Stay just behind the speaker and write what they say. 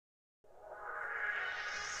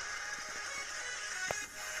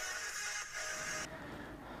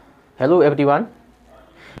Hello everyone,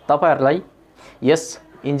 तपाईहरुलाई यस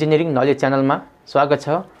engineering knowledge च्यानलमा स्वागत छ।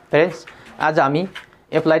 फ्रेन्ड्स, आज हामी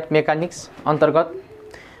एप्लाइड मेकानिक्स अन्तर्गत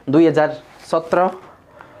 2017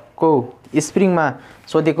 को स्प्रिङमा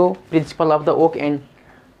सोधेको principal of the work and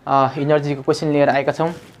इनर्जीको question लिएर आएका छौं।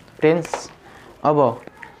 फ्रेन्ड्स, अब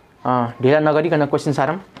ढिला नगरिकन क्वेशन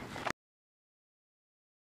सारौं।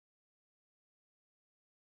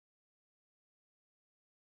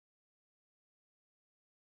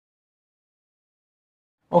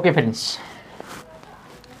 ओके फ्रेंड्स,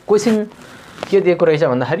 क्वेश्चन के दिएको रहेछ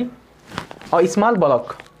भन्दाखेरि a small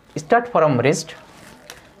block start from rest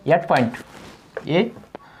at point A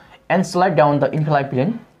and slide down the inclined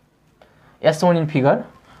plain as shown in figure.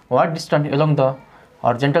 What distance along the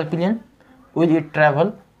horizontal plane will it travel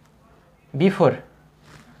before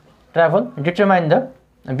determine the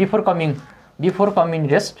before coming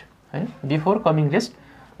rest and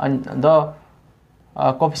the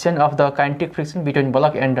coefficient of the kinetic friction between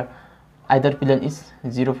block and either plane is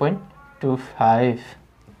 0.25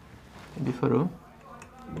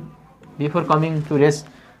 before coming to rest.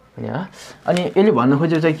 अनि यसले भन्न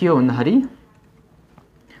खोजेको चाहिँ के हो भन्दाखेरि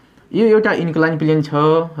यो एउटा इन्क्लाइन प्लेन छ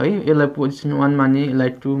है, यसलाई पोजिसन 1 माने, यसलाई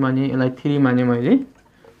 2 माने, यसलाई 3 माने मैले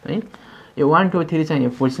है। यो 1 2 3 चाहिँ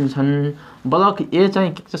पोजिसन छन्। ब्लक ए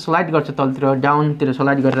चाहिँ के स्लाइड गर्छ तलतिर, डाउनतिर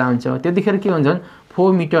स्लाइड गरेर आउँछ। त्यतिखेर के हुन्छ भने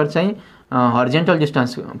 4 मिटर चाहिँ horizontal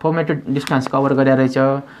distance 4 metre distance cover गरेर रहेछ,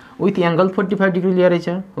 विथ एंगल 45 डिग्री लिएर रहेछ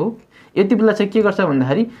हो। यति बेला चाहिँ के गर्छ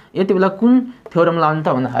भन्दाखेरि यति बेला कुन थ्योरम लाउनु त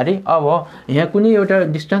भन्दाखेरि अब यहाँ कुनै एउटा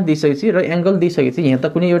डिस्टेन्स दिइसकेपछि र एंगल दिइसकेपछि यहाँ त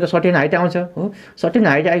कुनै एउटा सर्टेन हाइट आउँछ हो। सर्टेन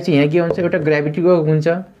हाइट आएपछि यहाँ के हुन्छ, एउटा ग्राभिटी वर्क हुन्छ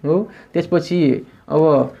हो। त्यसपछि अब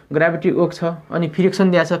ग्राभिटी वर्क छ अनि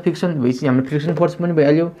फ्रिक्सन दिएको छ, फ्रिक्सन भएपछि हाम्रो फ्रिक्सन फोर्स पनि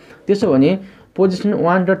भइहाल्यो। त्यसो भने पोजिसन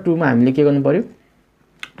 1 र 2 मा हामीले के गर्नु पर्यो,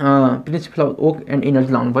 principal of work and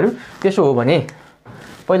energy लाउनु पर्यो। त्यसो हो भने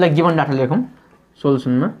पहिला given data लेखौं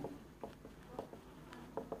सोलुसनमा।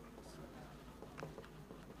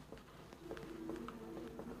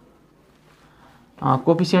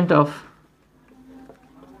 Coefficient of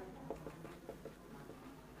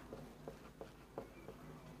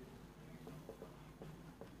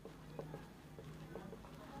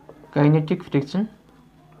kinetic friction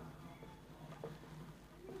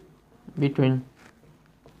between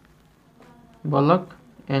block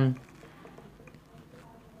and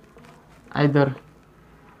either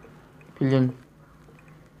plane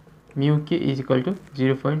mu k is equal to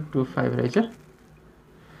 0.25 रहेछ।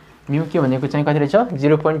 mu k भनेको चाहिँ कति रहेछ,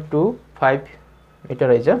 0.25 मिटर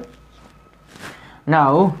रहेछ।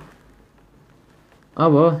 नाउ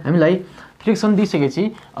अब हामीलाई फ्रिक्सन दिइसकेपछि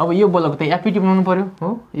अब यो ब्लक त एफईटी बनाउनु पर्यो हो।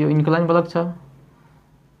 यो इन्क्लाइन ब्लक छ,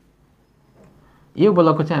 यो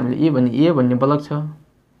ब्लकको चाहिँ हामीले ए भन्ने ब्लक छ।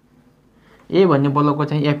 ए भन्ने ब्लकको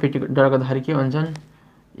चाहिँ एफईटी डर गर्दाखेरि के भन्छन्,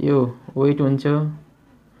 यो वेट हुन्छ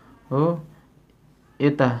हो।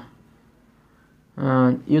 यता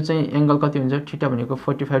यो चाहिँ एंगल कति हुन्छ, थीटा भनेको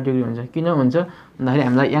 45 डिग्री हुन्छ। किन हुन्छ भन्दाखेरि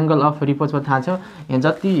हामीलाई एंगल अफ रिपोजमा थाहा छ, यहाँ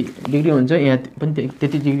जति डिग्री हुन्छ यहाँ पनि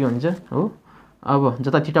त्यति डिग्री हुन्छ हो। अब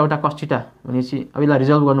जता थीटा उता कस थीटा भनेपछि अब यसलाई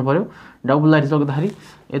रिजल्भ गर्नु पर्यो। डबललाई रिजल्भ गर्दाखेरि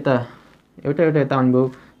यता एउटा यता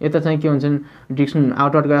आउनुभयो, यता चाहिँ के हुन्छ डिरेक्सन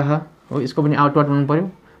आउटवर्ड गयो हो। यसको पनि आउटवर्ड हुनु पर्यो,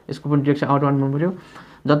 यसको पनि डिरेक्सन आउटवर्ड हुनु पर्यो।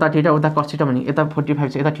 जता थीटा उता कस थीटा भने यता 45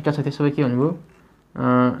 छ, यता थीटा छ, त्यसो भए के हुनुभयो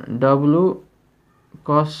डब्लु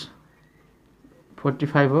कस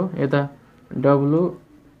 45 हो, यता डब्लु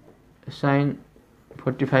साइन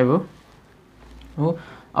 45 हो।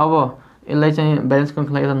 अब यसलाई चाहिँ ब्यालेन्स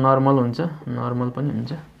गर्नको लागि यता नर्मल हुन्छ, नर्मल पनि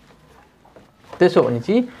हुन्छ। त्यसो भने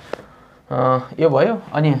चाहिँ यो भयो।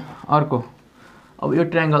 अनि अर्को अब यो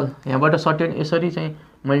ट्रायंगल यहाँबाट सर्टेन यसरी चाहिँ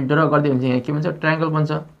मैले ड्रा गर्दै हुन्छ, यहाँ के भन्छ ट्रायंगल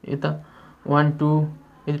बन्छ। यता 1 2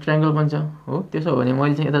 यो ट्रायंगल बन्छ हो। त्यसो भने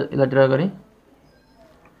मैले चाहिँ यता यसलाई ड्रा गरेँ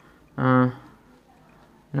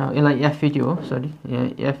न, यसलाई एफईटी हो, सरी यहाँ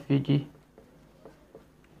एफईटी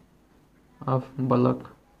अफ ब्लक,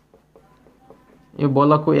 यो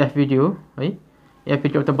ब्लकको एफईटी हो है,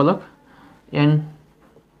 FET of the block and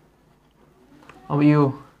अब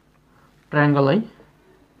यो ट्रायंगल है,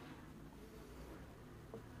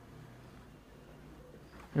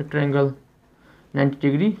 यो ट्रायंगल 90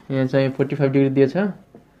 डिग्री, यहाँ चाहिँ 45 डिग्री दिएछ,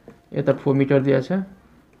 यता 4 मिटर दिएछ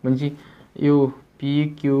भनेपछि यो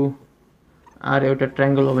PQR एउटा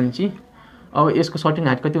ट्रायंगल हो भनेपछि अब यसको सर्टेन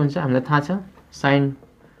हाइट कति हुन्छ हामीलाई थाहा छ। साइन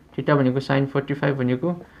थीटा भनेको साइन 45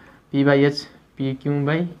 भनेको p/h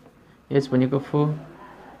pq/h भनेको 4।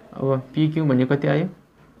 अब pq भनेको कति आयो,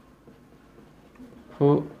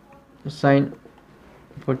 4 साइन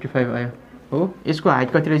 45 आयो हो। यसको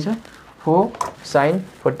हाइट कति रहेछ, 4 साइन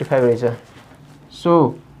 45 रहेछ। सो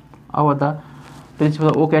अब the principal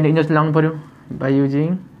of work and energy लाउनु पर्यो by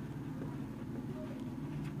using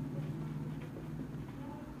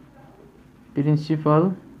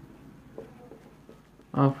principal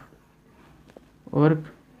of work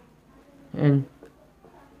and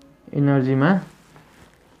एनर्जीमा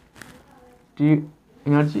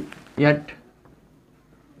energy at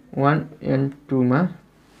 1 and 2 मा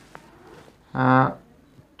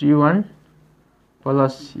T1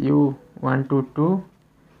 plus U122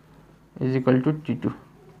 is equal two T2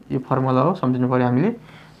 यो फर्मुला हो, सम्झिनु पर्यो हामीले।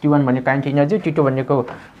 T1 भनेको काइनेटिक एनर्जी, T2 भनेको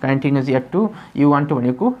काइनेटिक एनर्जी एट 2, U12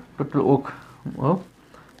 भनेको टोटल वर्क हो।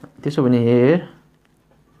 त्यसो भने हेर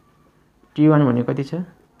T1 भनेको कति छ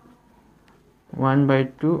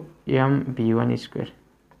 1/2 mv1 स्क्वायर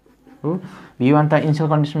हो। v1 त इनिशियल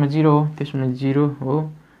कन्डिसनमा 0 हो, त्यसो भने 0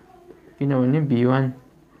 हो किनभने v1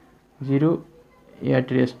 0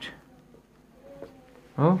 एट रेस्ट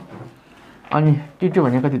हो। अनि T2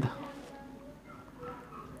 भनेको कति त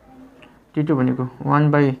T2 भनेको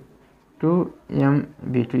 1/2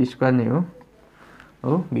 mv2 स्क्वायर नै हो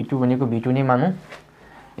v2 भनेको v2 नै मानौँ,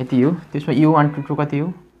 यति हो। त्यसमा U122 कति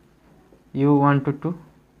हो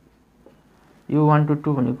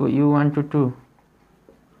U122 भनेको U122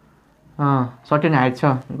 सर्टेन हाइट छ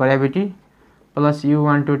gravity plus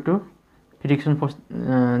U122 friction force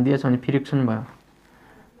दिएछ भने फ्रिक्सन भयो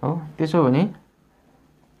हो। त्यसो भने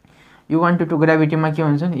U122 ग्राभिटीमा के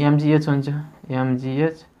हुन्छ mgh हुन्छ,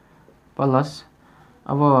 mgh प्लस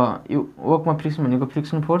अब यो वर्कमा फ्रिक्सन भनेको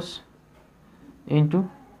friction force into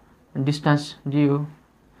distance d हो,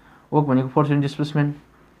 वर्क भनेको फोर्स इन्टु डिस्प्लेसमेन्ट।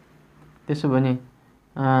 त्यसो भने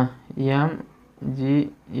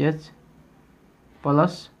mgh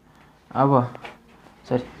प्लस अब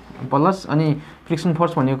सरी प्लस अनि फ्रिक्सन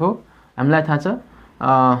फोर्स भनेको हामीलाई थाहा छ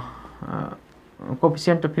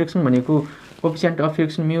कोएफिसिएन्ट अफ फ्रिक्सन भनेको कोएफिसिएन्ट अफ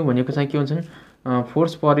फ्रिक्सन म्यू भनेको चाहिँ के हुन्छन्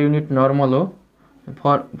फोर्स पर युनिट नर्मल हो,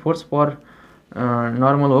 फोर्स पर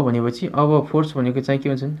नर्मल हो भनेपछि अब फोर्स भनेको चाहिँ के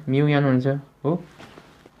हुन्छन् म्यू एन हुन्छ हो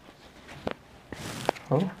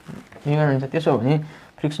म्यू एन हुन्छ। त्यसो भने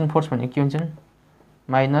फ्रिक्सन फोर्स भनेको के हुन्छन्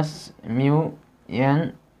minus mu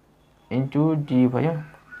an into D भयो।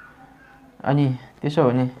 अनि त्यसो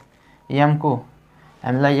भने m को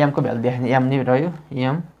हामीलाई m को भ्यालु देखाउने m नै रह्यो,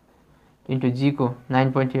 m इन्टु g को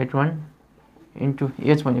 9.81 इन्टु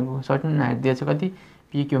h भनेको सर्टेन हाइट दिएछ कति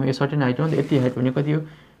p क्यू यो सर्टेन हाइट हो, यति हाइट भनेको कति हो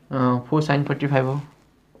 4 sin 45 हो,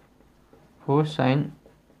 4 sin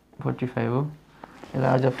 45 हो।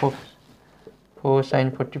 यसलाई अझ 4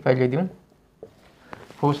 sin 45 लेदिउँ,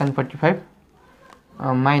 4 sin 45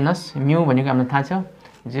 माइनस म्यू भनेको हामीलाई थाहा छ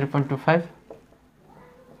 0.25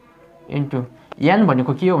 इन्टु n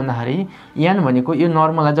भनेको के हो भन्दाखेरि n भनेको यो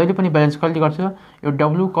नर्मललाई जहिले पनि ब्यालेन्स कसले गर्छ यो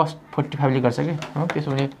w cos 45 ले गर्छ के हो।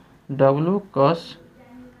 त्यसो भने w cos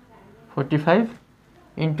 45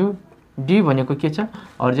 इन्टु d भनेको के छ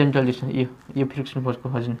हर्जेन्टल डिस्टेन्स यो फ्रिक्सन फोर्सको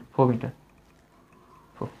हर्जेन्ट 4 मिटर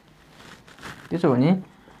 4। त्यसो भने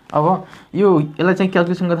अब यो यसलाई चाहिँ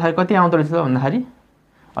क्याल्कुलेसन गर्दाखेरि कति आउँदो रहेछ भन्दाखेरि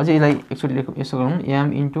अझै यसलाई एकचोटि लेखौँ, यसो गरौँ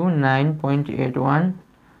m into 9.81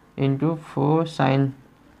 into 4 sin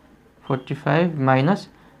 45 minus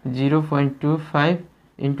 0.25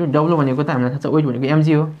 into w भनेको त हामीलाई थाहा छ वेट भनेको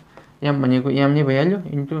mg हो, m भनेको m नै भइहाल्यो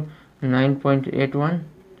इन्टु 9.81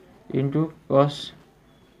 इन्टु cos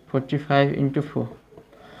 45 इन्टु 4।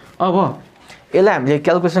 अब यसलाई हामीले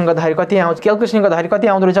क्याल्कुलेसन गर्दाखेरि कति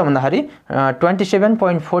आउँदो रहेछ भन्दाखेरि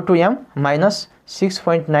 27.42 m माइनस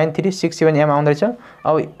 6.9367 m आउँदो रहेछ।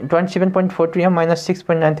 अब 27.42 m माइनस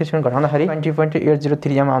 6.937 घटाउँदाखेरि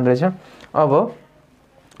 20.803 m आउँदो रहेछ। अब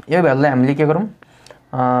यो भ्यालुलाई हामीले के गरौँ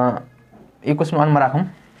इक्वेसन 1 मा राखौँ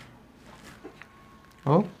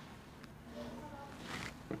हो।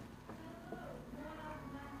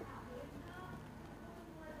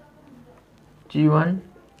 T1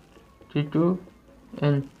 T2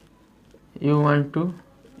 and U12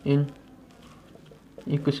 in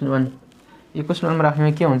equation 1 मा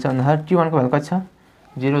राख्ने के हुन्छ भन्दाखेरि T1 को भ्यालु कति छ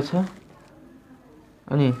 0 छ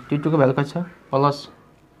अनि T2 को भ्यालु कति छ प्लस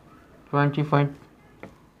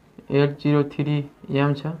 20.803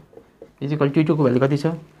 m छ इक्वल T2 को भ्यालु कति छ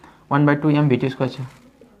 1/2 m v2 स्क्वायर छ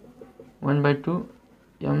 1/2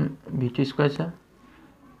 m v2 स्क्वायर छ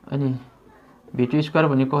अनि v2 स्क्वायर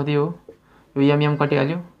भनेको कति हो यो m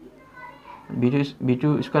कटिहाल्यो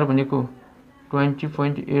v2 स्क्वायर भनेको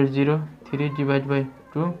 20.803 डिवाइड बाइ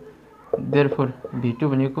 2 देयरफोर v2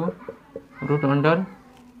 भनेको रुट अन्डर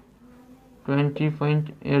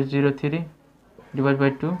 20.803 डिवाइड बाइ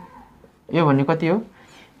 2 यो भनेको कति हो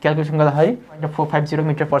क्याल्कुलेसन गर्दाखेरि 0.450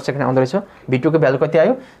 मिटर पर सेकेन्ड आउँदो रहेछ। v2 को भ्यालु कति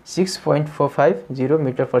आयो 6.450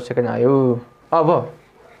 मिटर पर सेकेन्ड आयो।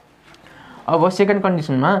 अब सेकेन्ड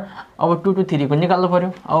कन्डिसनमा अब 2 to 3 को निकाल्नु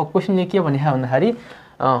पर्यो। अब क्वेसनले के भनेको भन्दाखेरि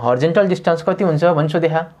हर्जेन्टल डिस्टेन्स कति हुन्छ भनि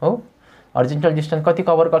सोधेको हो। हरिजन्टल डिस्टेन्स कति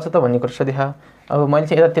कभर गर्छ त भन्ने कुरा सोधे। अब मैले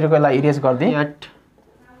चाहिँ यतातिरको यसलाई इरेज गरिदिएँ।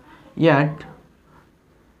 एट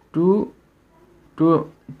 2 to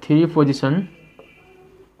 3 पोजिसन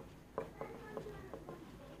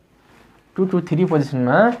 2 to 3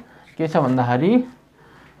 पोजिसनमा के छ भन्दाखेरि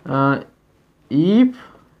if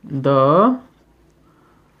the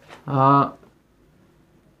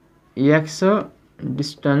x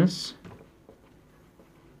distance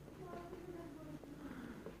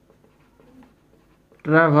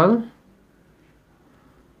travel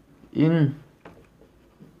in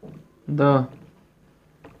the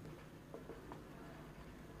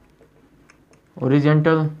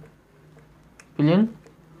horizontal plane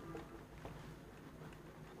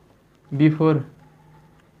before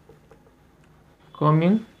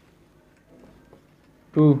coming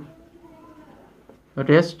to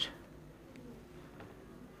rest,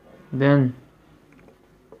 then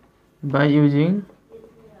by using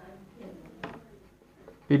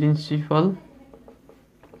principle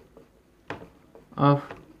of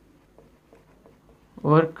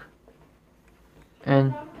work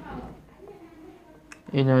and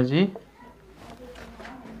energy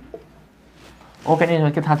okay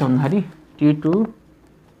नि के थाहा छ भन्दाखेरि T2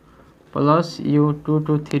 plus U2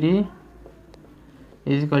 to 3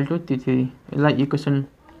 is equal to T3 यसलाई इक्वेसन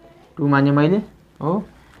 2 माने मैले हो।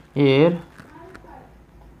 हेर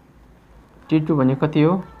T2 भने कति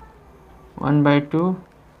हो 1/2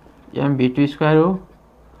 m v2 स्क्वायर हो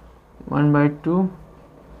 1/2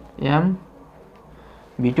 m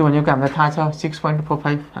v2 भनेको हामीलाई थाहा छ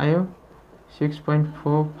 6.45 आयो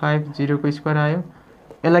 6.450 को स्क्वायर आयो।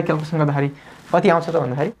 यसलाई क्याल्कुलेसन गर्दाखेरि कति आउँछ त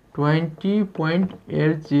भन्दाखेरि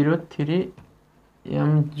 20.803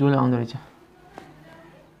 m जुल आउँदो रहेछ।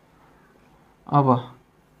 अब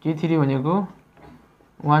T3 भनेको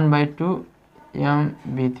 1/2 m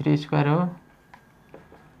v3 स्क्वायर हो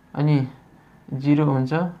अनि 0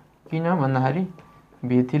 हुन्छ किन भन्दाखेरि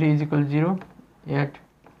v3 is equal 0 at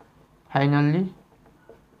finally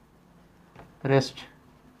rest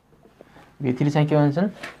v3 चाहिँ के भन्छन्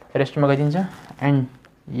रेस्टमा गइदिन्छ एन्ड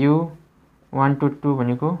U1 to 2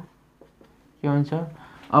 भनेको के हुन्छ।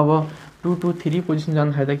 अब 2 to 3 पोजिसन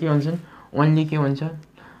जाँदाखेरि त के भन्छन् ओन्ली के भन्छ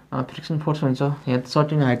फ्रिक्सन फोर्स हुन्छ। यहाँ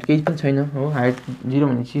सर्टेन हाइट केही पनि छैन हो हाइट 0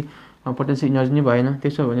 भनेपछि पोटेन्सियल इनर्जी नै भएन।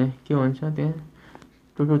 त्यसो भने के भन्छ त्यहाँ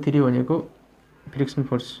 2 to 3 भनेको फ्रिक्सन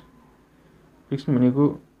फोर्स फ्रिक्सन भनेको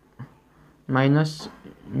माइनस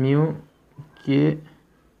म्यू के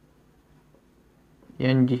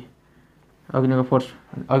एनडी अघिको फोर्स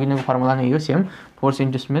अघिको फर्मुला नै हो same force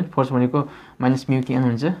into smell force भनेको माइनस म्यू के एन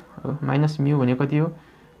हुन्छ माइनस म्यू भनेको कति हो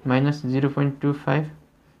माइनस 0.25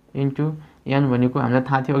 इन्टु एन भनेको हामीलाई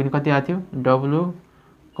थाहा थियो अघि कति आएको थियो डब्लु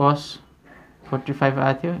कस 45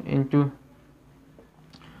 आएको थियो इन्टु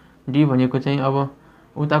डी भनेको चाहिँ अब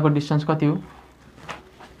उताको डिस्टेन्स कति हो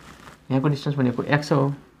यहाँको डिस्टेन्स भनेको एक्स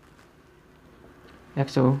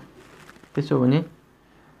हो त्यसो भने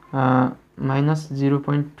माइनस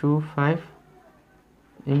 0.25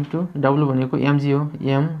 इन्टु डब्लु भनेको एमजी हो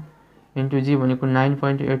एम इन्टु जी भनेको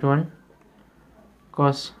 9.81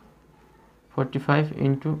 कस 45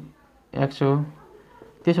 इन्टु एक्स हो।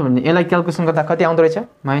 त्यसो भने यसलाई क्याल्कुलेसन गर्दा कति आउँदो रहेछ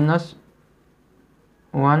माइनस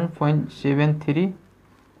 1.73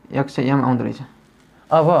 एक्स एम आउँदो रहेछ।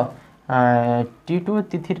 अब T2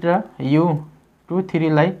 T3 र U2 3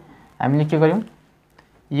 लाई हामीले के गर्यौं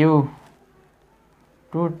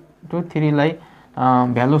U2 3 लाई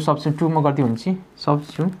भ्यालु सब्स्टिट्युट 2 मा गर्दै हुन्छ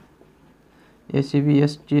substitute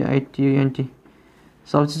SCBSTITUNT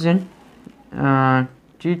substitute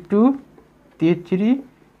T2 T3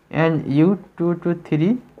 and U2 to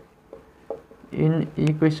 3 in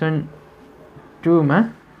equation 2 मा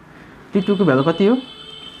T2 को भ्यालु कति हो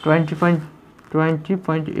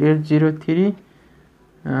 20.803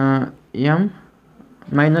 m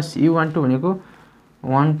माइनस U12 भनेको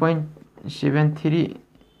 1.73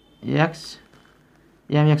 x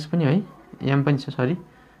mx पनि है m पनि छ sorry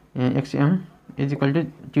xm is equal to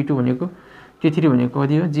T2 भनेको T3 भनेको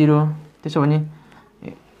कति हो 0 त्यसो भने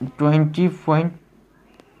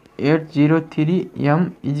 20.803 m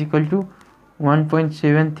is equal to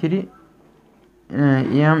 1.73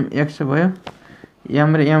 mx भयो m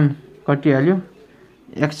र m कटिहाल्यो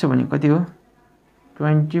x भनेको कति हो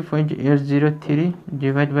 20.803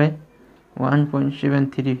 डिभाइड बाइ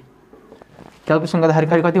 1.73 क्याल्कुलेसन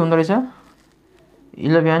गर्दाखेरि कति हुँदो रहेछ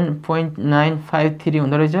 11.953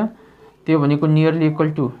 हुँदो रहेछ त्यो भनेको नियरली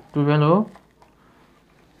इक्वल टु 12 हो।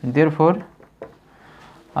 देयरफोर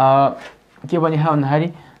के भने भन्दाखेरि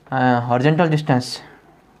horizontal distance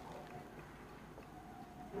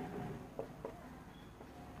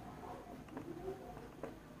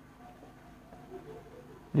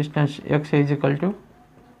distance x is equal to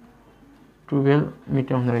 12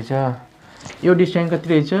 metre हुँदो रहेछ। यो डिस्टेन्स कति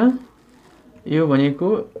रहेछ? यो भनेको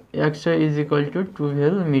x is equal to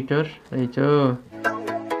 12 metre रहेछ।